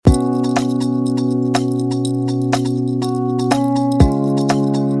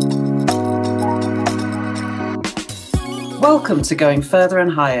Welcome to Going Further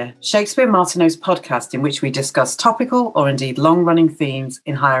and Higher, Shakespeare Martineau's podcast in which we discuss topical or indeed long-running themes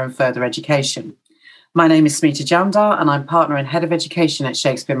in higher and further education. My name is Smita Jamdar and I'm Partner and Head of Education at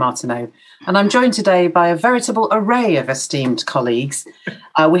Shakespeare Martineau. And I'm joined today by a veritable array of esteemed colleagues.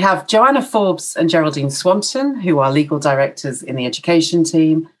 We have Joanna Forbes and Geraldine Swanton, who are legal directors in the education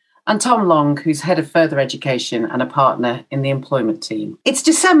team, and Tom Long, who's Head of Further Education and a partner in the employment team. It's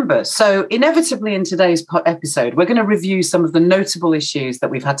December, so inevitably in today's episode, we're going to review some of the notable issues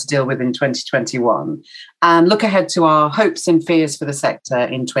that we've had to deal with in 2021 and look ahead to our hopes and fears for the sector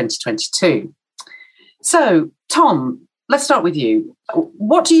in 2022. So, Tom, let's start with you.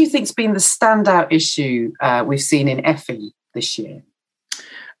 What do you think's been the standout issue we've seen in FE this year?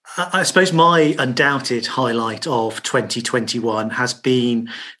 I suppose my undoubted highlight of 2021 has been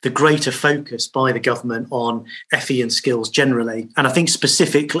the greater focus by the government on FE and skills generally. And I think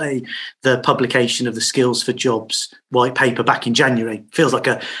specifically the publication of the Skills for Jobs white paper back in January. Feels like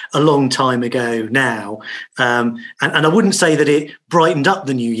a long time ago now. And I wouldn't say that it brightened up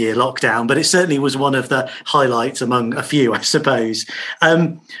the New Year lockdown, but it certainly was one of the highlights among a few, I suppose.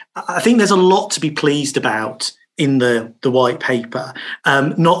 I think there's a lot to be pleased about in the white paper,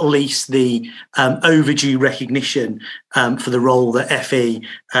 not least the overdue recognition for the role that FE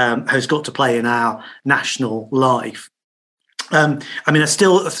has got to play in our national life. I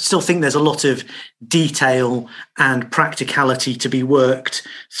still think there's a lot of detail and practicality to be worked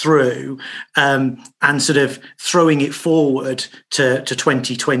through, and sort of throwing it forward to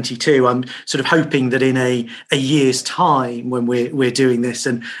 2022. I'm sort of hoping that in a year's time, when we're doing this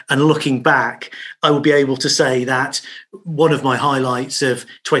and looking back, I will be able to say that one of my highlights of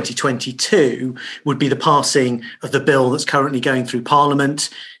 2022 would be the passing of the bill that's currently going through Parliament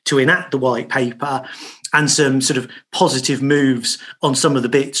to enact the white paper, and some sort of positive moves on some of the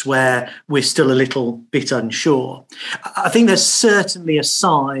bits where we're still a little bit unsure. I think there's certainly a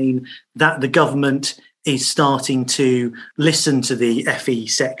sign that the government is starting to listen to the FE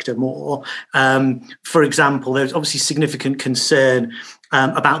sector more. For example, there's obviously significant concern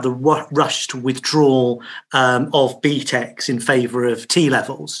about the rushed withdrawal of BTECs in favour of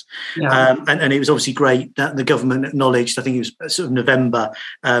T-levels. Yeah. And it was obviously great that the government acknowledged, I think it was sort of November,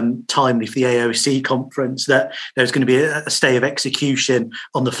 timely for the AOC conference, that there was going to be a stay of execution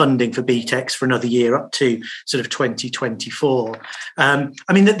on the funding for BTECs for another year up to sort of 2024.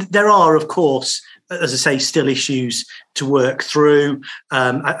 There are, of course, as I say, still issues to work through.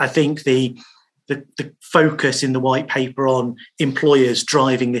 I think the focus in the white paper on employers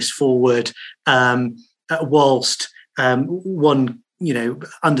driving this forward, whilst one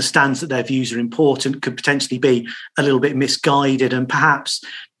understands that their views are important, could potentially be a little bit misguided and perhaps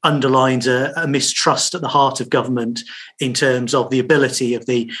underlines a mistrust at the heart of government in terms of the ability of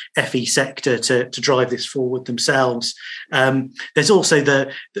the FE sector to drive this forward themselves. There's also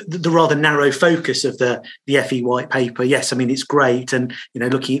the rather narrow focus of the FE white paper. Yes, it's great, and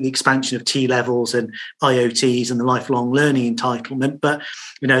looking at the expansion of T-levels and IoTs and the lifelong learning entitlement, but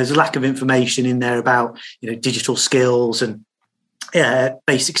there's a lack of information in there about digital skills and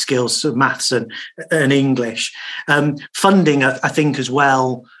basic skills of maths and English. Funding, I think, as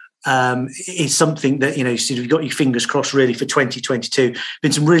well, is something that, sort of you've got your fingers crossed really for 2022.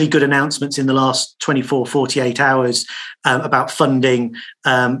 Been some really good announcements in the last 24, 48 hours about funding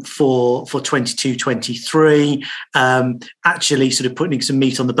for 22-23. Actually sort of putting some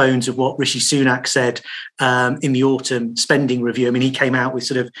meat on the bones of what Rishi Sunak said in the autumn spending review. He came out with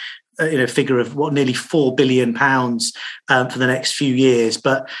sort of figure of nearly £4 billion for the next few years,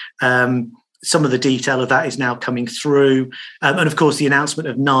 but some of the detail of that is now coming through, and of course the announcement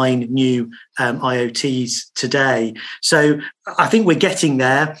of 9 new IoTs today. So I think we're getting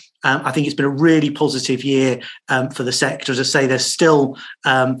there. I think it's been a really positive year for the sector. As I say, there's still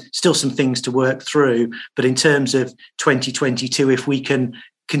some things to work through, but in terms of 2022, if we can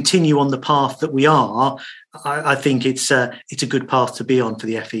continue on the path that we are, I think it's a good path to be on for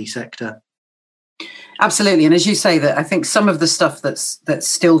the FE sector. Absolutely. And as you say, that I think some of the stuff that's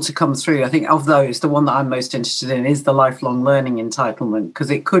still to come through, I think of those, the one that I'm most interested in is the lifelong learning entitlement,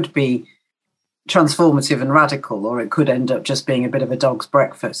 because it could be transformative and radical, or it could end up just being a bit of a dog's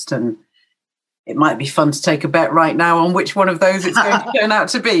breakfast. And it might be fun to take a bet right now on which one of those it's going to turn out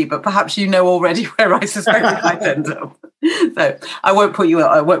to be, but perhaps already where I suspect it might end up. So I won't put you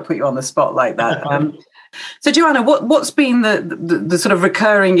on the spot like that. So, Joanna, what's been the sort of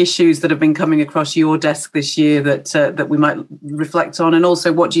recurring issues that have been coming across your desk this year that we might reflect on, and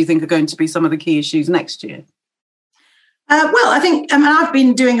also what do you think are going to be some of the key issues next year? Well, I think I've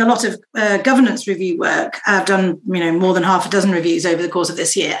been doing a lot of governance review work. I've done more than half a dozen reviews over the course of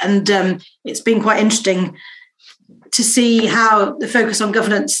this year, and it's been quite interesting to see how the focus on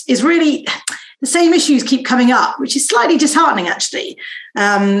governance is really the same issues keep coming up, which is slightly disheartening, actually.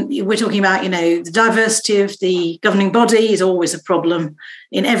 We're talking about, the diversity of the governing body is always a problem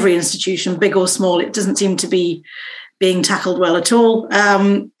in every institution, big or small. It doesn't seem to be being tackled well at all.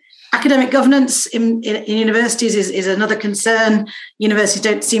 Academic governance in universities is another concern. Universities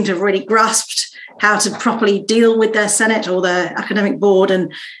don't seem to have really grasped how to properly deal with their Senate or their academic board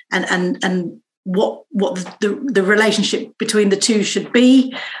and what the relationship between the two should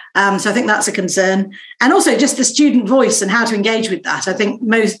be. So I think that's a concern. And also just the student voice and how to engage with that. I think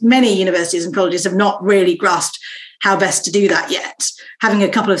many universities and colleges have not really grasped how best to do that yet. Having a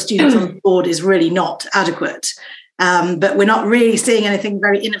couple of students on the board is really not adequate. But we're not really seeing anything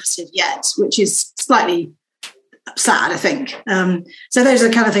very innovative yet, which is slightly sad, I think. So those are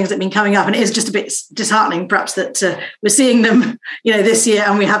the kind of things that have been coming up, and it is just a bit disheartening, perhaps, that we're seeing them, this year,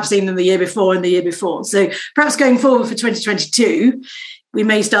 and we have seen them the year before and the year before. So perhaps going forward for 2022, we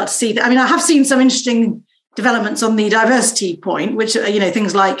may start to see that. I mean, I have seen some interesting developments on the diversity point, which are,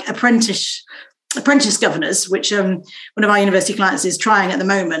 things like apprentice governors, which one of our university clients is trying at the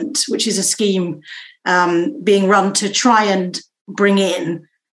moment, which is a scheme being run to try and bring in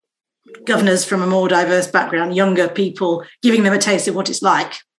governors from a more diverse background, younger people, giving them a taste of what it's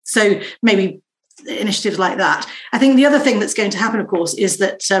like. So maybe initiatives like that. I think the other thing that's going to happen, of course, is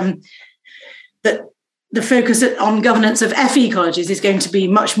that that the focus on governance of FE colleges is going to be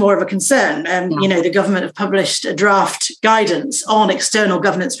much more of a concern. The government have published a draft guidance on external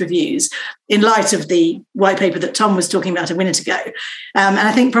governance reviews in light of the white paper that Tom was talking about a minute ago. And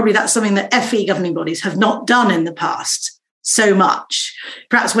I think probably that's something that FE governing bodies have not done in the past so much.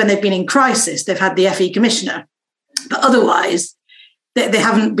 Perhaps when they've been in crisis, they've had the FE commissioner, but otherwise they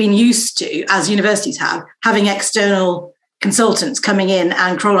haven't been used to, as universities have, having external consultants coming in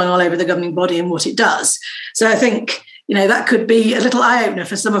and crawling all over the governing body and what it does. So I think, that could be a little eye-opener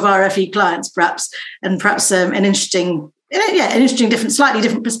for some of our FE clients, perhaps, and perhaps an interesting, slightly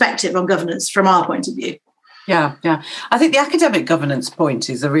different perspective on governance from our point of view. Yeah. I think the academic governance point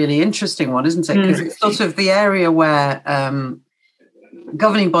is a really interesting one, isn't it? Because it's sort of the area where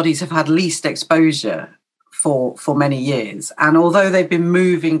governing bodies have had least exposure for many years. And although they've been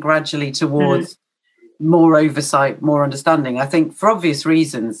moving gradually towards more oversight, more understanding, I think for obvious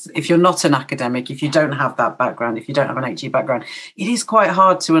reasons, if you're not an academic, if you don't have that background, if you don't have an HE background, it is quite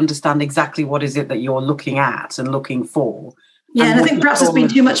hard to understand exactly what is it that you're looking at and looking for. Yeah, and I think perhaps there's been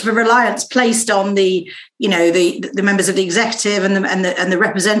too much of a reliance placed on the members of the executive and the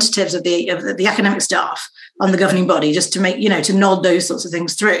representatives of the academic staff on the governing body, just to make to nod those sorts of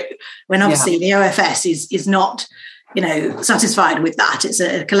things through. When obviously the OFS is not satisfied with that. It's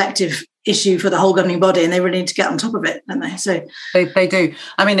a collective issue for the whole governing body, and they really need to get on top of it, don't they? So they do.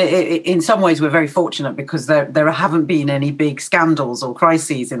 I mean, in some ways, we're very fortunate because there haven't been any big scandals or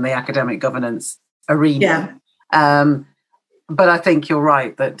crises in the academic governance arena. Yeah. But I think you're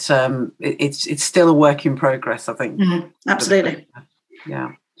right that it's still a work in progress, I think. Mm-hmm. Absolutely.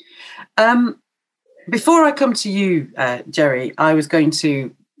 Yeah. Before I come to you, Jerry, I was going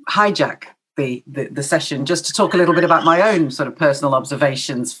to hijack the session just to talk a little bit about my own sort of personal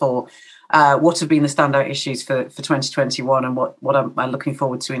observations for what have been the standout issues for 2021 and what am I looking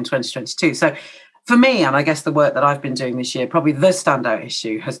forward to in 2022. So for me, and I guess the work that I've been doing this year, probably the standout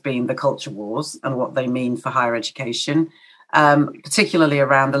issue has been the culture wars and what they mean for higher education. Particularly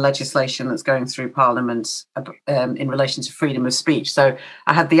around the legislation that's going through Parliament in relation to freedom of speech. So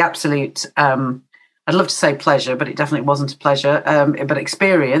I had the absolute, I'd love to say pleasure, but it definitely wasn't a pleasure, but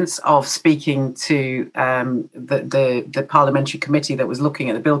experience of speaking to the parliamentary committee that was looking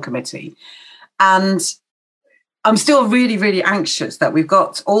at the bill committee. And I'm still really, really anxious that we've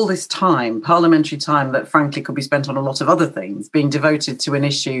got all this time, parliamentary time, that frankly could be spent on a lot of other things, being devoted to an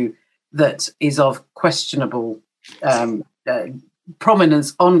issue that is of questionable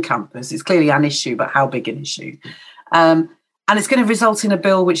prominence on campus. It's clearly an issue, but how big an issue? And it's going to result in a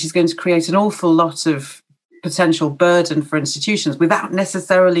bill which is going to create an awful lot of potential burden for institutions without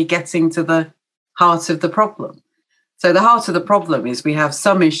necessarily getting to the heart of the problem. So the heart of the problem is we have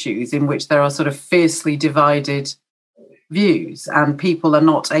some issues in which there are sort of fiercely divided views and people are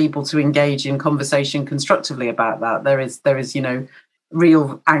not able to engage in conversation constructively about that. There is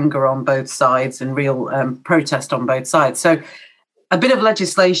real anger on both sides and real protest on both sides. So a bit of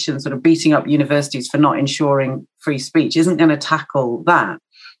legislation sort of beating up universities for not ensuring free speech isn't going to tackle that.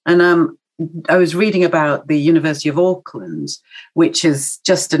 And I was reading about the University of Auckland, which has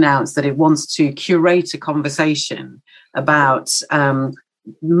just announced that it wants to curate a conversation about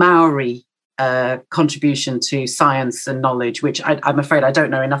Maori contribution to science and knowledge, which I'm afraid I don't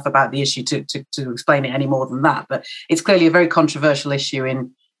know enough about the issue to explain it any more than that. But it's clearly a very controversial issue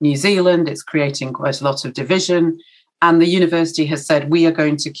in New Zealand. It's creating quite a lot of division. And the university has said, we are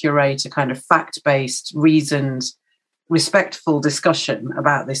going to curate a kind of fact-based, reasoned, respectful discussion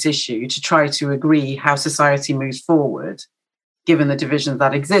about this issue to try to agree how society moves forward, given the divisions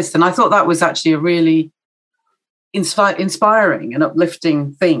that exist. And I thought that was actually a really inspiring and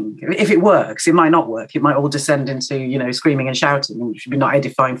uplifting thing. If it works, it might not work. It might all descend into, screaming and shouting, which would be not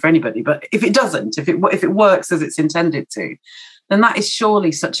edifying for anybody. But if it doesn't, if it works as it's intended to, then that is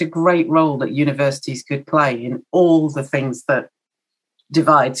surely such a great role that universities could play in all the things that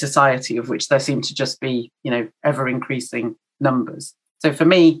divide society, of which there seem to just be, ever increasing numbers. So for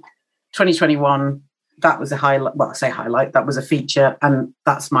me, 2021, that was a highlight. Well, I say highlight, that was a feature, and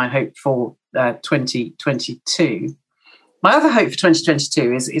that's my hope for 2022. My other hope for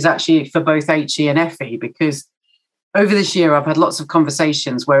 2022 is actually for both HE and FE, because over this year I've had lots of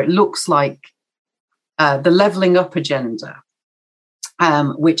conversations where it looks like the levelling up agenda,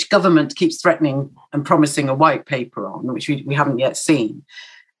 which government keeps threatening and promising a white paper on, which we haven't yet seen,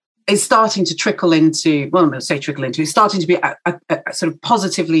 is starting to trickle into, well, I'm going to say trickle into, it's starting to be a sort of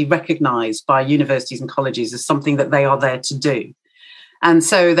positively recognised by universities and colleges as something that they are there to do. And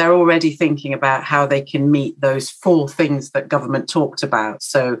so they're already thinking about how they can meet those 4 things that government talked about.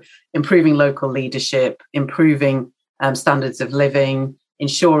 So improving local leadership, improving standards of living,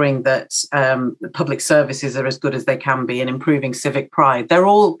 ensuring that the public services are as good as they can be, and improving civic pride. They're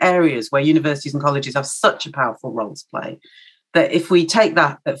all areas where universities and colleges have such a powerful role to play that if we take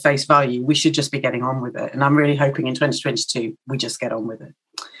that at face value, we should just be getting on with it. And I'm really hoping in 2022, we just get on with it.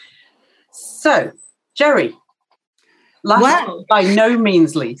 So, Jerry, by no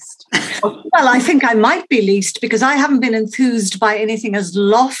means least. Well, I think I might be least because I haven't been enthused by anything as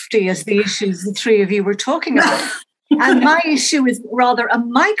lofty as the issues the 3 of you were talking about. And my issue is rather a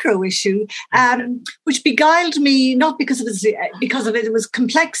micro issue, which beguiled me, not because of it was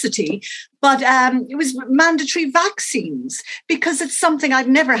complexity, but it was mandatory vaccines, because it's something I'd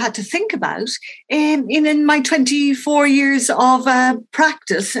never had to think about in my 24 years of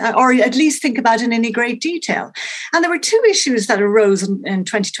practice, or at least think about in any great detail. And there were 2 issues that arose in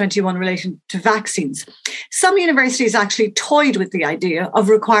 2021 in relation to vaccines. Some universities actually toyed with the idea of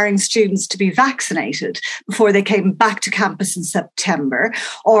requiring students to be vaccinated before they came back to campus in September,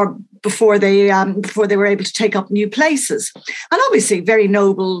 or before they were able to take up new places. And obviously, very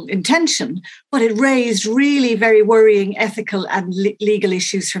noble intention, but it raised really very worrying ethical and legal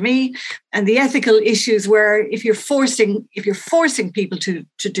issues for me. And the ethical issues were, if you're forcing people to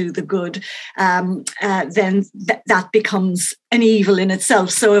do the good, then that becomes an evil in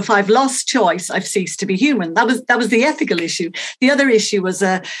itself. So if I've lost choice, I've ceased to be human. That was the ethical issue. The other issue was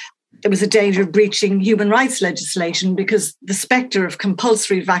there was a danger of breaching human rights legislation, because the spectre of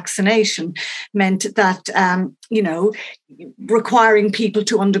compulsory vaccination meant that, requiring people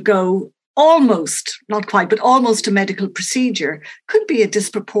to undergo almost, not quite, but almost a medical procedure could be a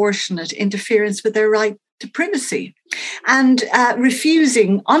disproportionate interference with their right to privacy. And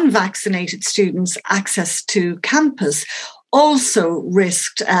refusing unvaccinated students access to campus also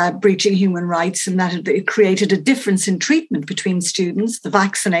risked breaching human rights, in that it created a difference in treatment between students, the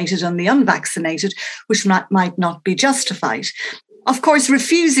vaccinated and the unvaccinated, which might not be justified. Of course,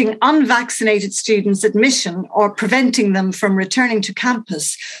 refusing unvaccinated students admission or preventing them from returning to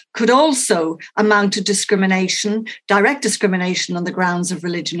campus could also amount to discrimination, direct discrimination on the grounds of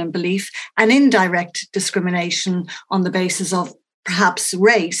religion and belief, and indirect discrimination on the basis of perhaps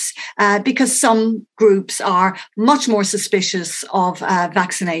race, because some groups are much more suspicious of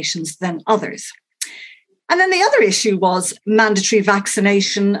vaccinations than others. And then the other issue was mandatory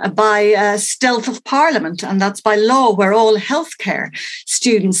vaccination by stealth of Parliament, and that's by law, where all healthcare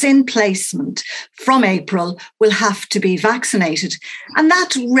students in placement from April will have to be vaccinated. And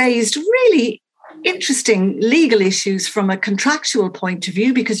that raised really interesting legal issues from a contractual point of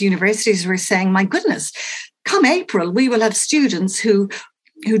view, because universities were saying, my goodness, come April, we will have students who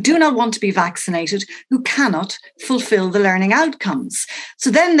do not want to be vaccinated, who cannot fulfill the learning outcomes. So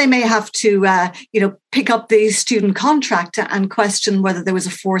then they may have to, pick up the student contract and question whether there was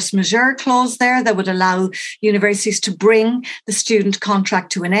a force majeure clause there that would allow universities to bring the student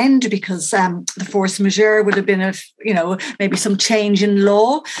contract to an end, because the force majeure would have been maybe some change in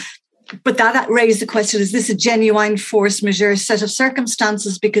law. But that raised the question, is this a genuine force majeure set of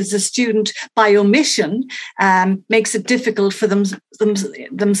circumstances? Because the student, by omission, makes it difficult for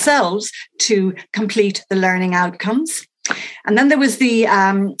themselves to complete the learning outcomes. And then there was the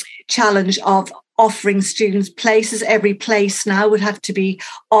challenge of offering students places. Every place now would have to be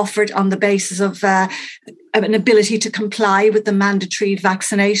offered on the basis of an ability to comply with the mandatory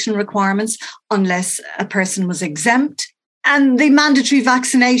vaccination requirements, unless a person was exempt. And the mandatory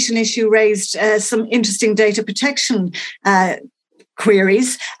vaccination issue raised some interesting data protection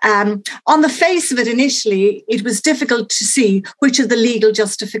queries. On the face of it, initially, it was difficult to see which of the legal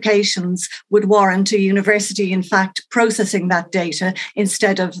justifications would warrant a university, in fact, processing that data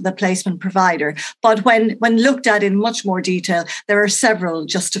instead of the placement provider. But when looked at in much more detail, there are several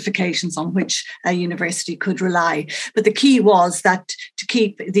justifications on which a university could rely. But the key was that to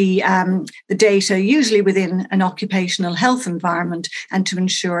keep the data usually within an occupational health environment and to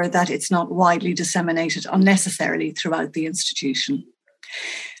ensure that it's not widely disseminated unnecessarily throughout the institution.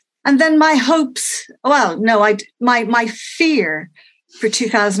 And then my fear for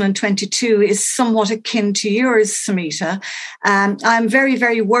 2022 is somewhat akin to yours, Samita. I'm very,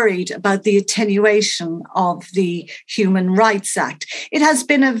 very worried about the attenuation of the Human Rights Act. It has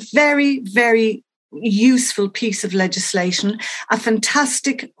been a very, very useful piece of legislation, a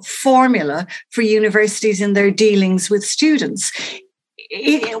fantastic formula for universities in their dealings with students.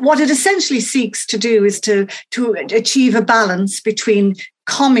 What it essentially seeks to do is to achieve a balance between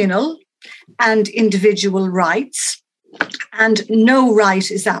communal and individual rights, and no right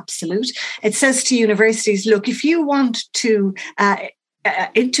is absolute. It says to universities, look, if you want to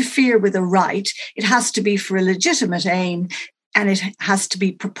interfere with a right, it has to be for a legitimate aim, and it has to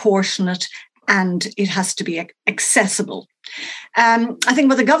be proportionate, and it has to be accessible. I think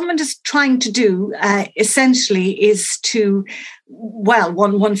what the government is trying to do essentially is to,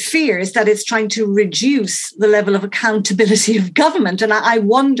 one fear is that it's trying to reduce the level of accountability of government. And I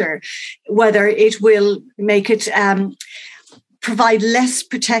wonder whether it will make it provide less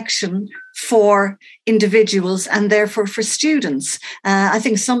protection for individuals and therefore for students. I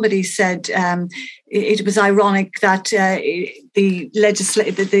think somebody said it was ironic that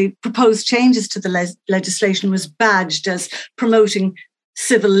the proposed changes to the legislation was badged as promoting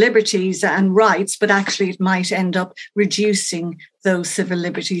civil liberties and rights, but actually it might end up reducing those civil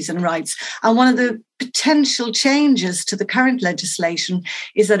liberties and rights. And one of the potential changes to the current legislation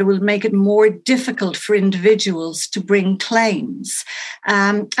is that it will make it more difficult for individuals to bring claims.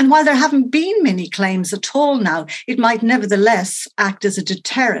 And while there haven't been many claims at all now, it might nevertheless act as a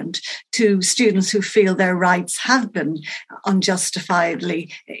deterrent to students who feel their rights have been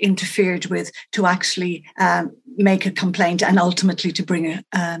unjustifiably interfered with to actually make a complaint and ultimately to bring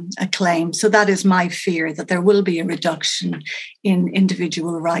a claim. So that is my fear, that there will be a reduction in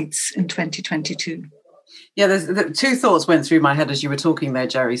individual rights in 2022. Yeah, there's two thoughts went through my head as you were talking there,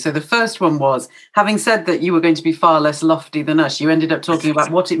 Jerry. So the first one was, having said that you were going to be far less lofty than us, you ended up talking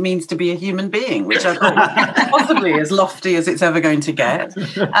about what it means to be a human being, which I thought was possibly as lofty as it's ever going to get.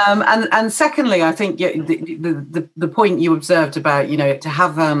 And secondly, I think the point you observed about, to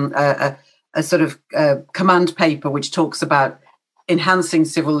have a sort of command paper which talks about enhancing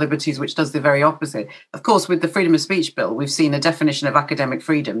civil liberties, which does the very opposite. Of course, with the Freedom of Speech Bill, we've seen a definition of academic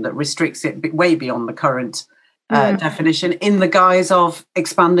freedom that restricts it way beyond the current definition in the guise of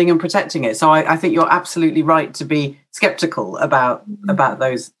expanding and protecting it. So I think you're absolutely right to be sceptical about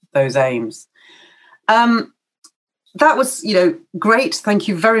those aims. That was, great. Thank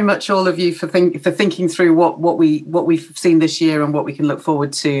you very much, all of you, for thinking through what we've seen this year and what we can look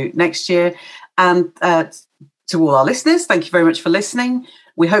forward to next year. And to all our listeners, thank you very much for listening.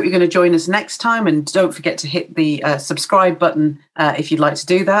 We hope you're going to join us next time, and don't forget to hit the subscribe button if you'd like to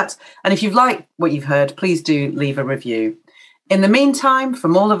do that. And if you've liked what you've heard, please do leave a review. In the meantime,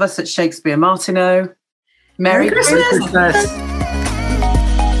 from all of us at Shakespeare Martineau, Merry Christmas.